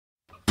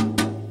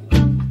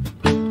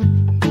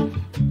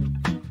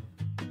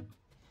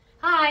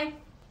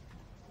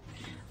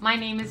My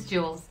name is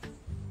Jules.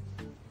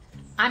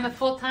 I'm a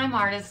full-time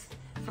artist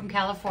from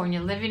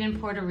California, living in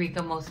Puerto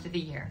Rico most of the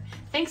year.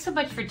 Thanks so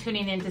much for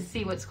tuning in to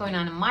see what's going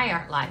on in my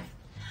art life.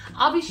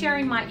 I'll be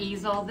sharing my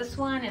easel, this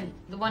one and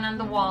the one on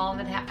the wall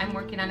that I'm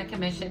working on a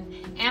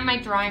commission, and my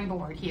drawing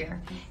board here,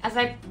 as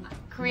I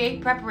create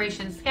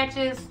preparation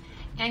sketches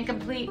and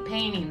complete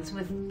paintings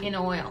in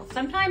oil,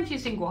 sometimes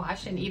using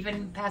gouache and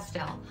even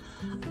pastel,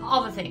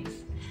 all the things.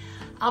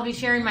 I'll be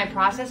sharing my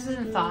processes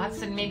and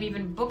thoughts and maybe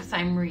even books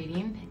I'm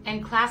reading,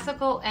 and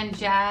classical and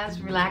jazz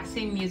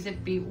relaxing music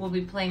will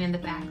be playing in the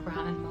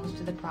background in most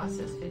of the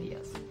process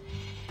videos.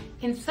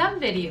 In some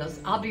videos,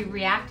 I'll be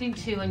reacting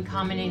to and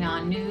commenting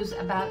on news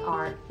about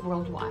art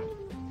worldwide,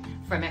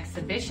 from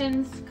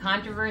exhibitions,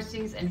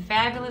 controversies, and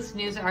fabulous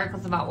news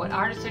articles about what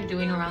artists are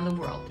doing around the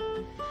world.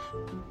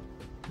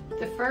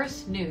 The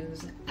first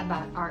news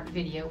about art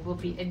video will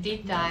be a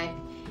deep dive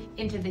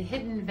into the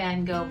hidden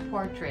Van Gogh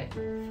portrait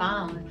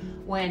found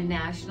when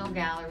National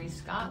Gallery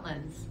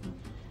Scotland's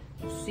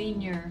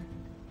senior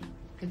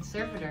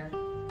conservator,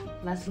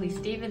 Lesley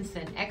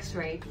Stevenson,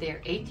 x-rayed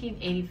their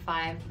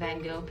 1885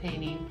 Van Gogh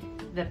painting,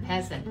 The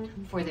Peasant,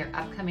 for their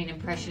upcoming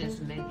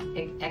Impressionism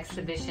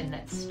exhibition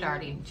that's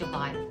starting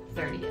July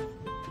 30th.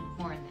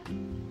 More on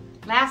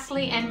that.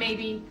 Lastly, and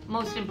maybe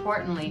most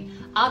importantly,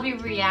 I'll be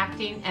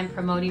reacting and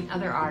promoting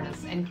other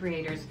artists and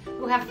creators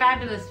who have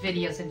fabulous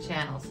videos and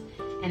channels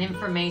and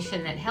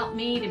information that help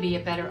me to be a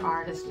better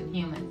artist and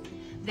human.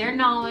 Their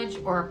knowledge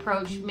or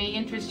approach may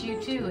interest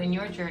you too in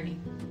your journey.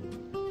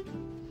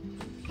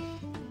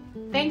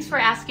 Thanks for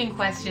asking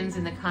questions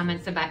in the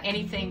comments about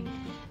anything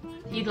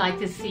you'd like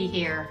to see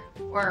here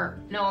or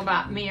know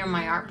about me or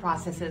my art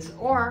processes,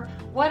 or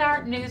what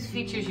art news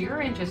features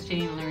you're interested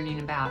in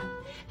learning about.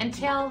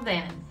 Until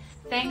then,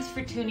 thanks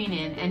for tuning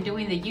in and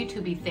doing the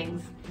YouTube-y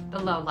things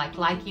below, like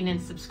liking and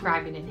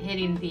subscribing and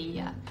hitting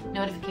the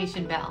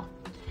notification bell.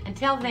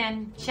 Until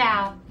then,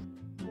 ciao.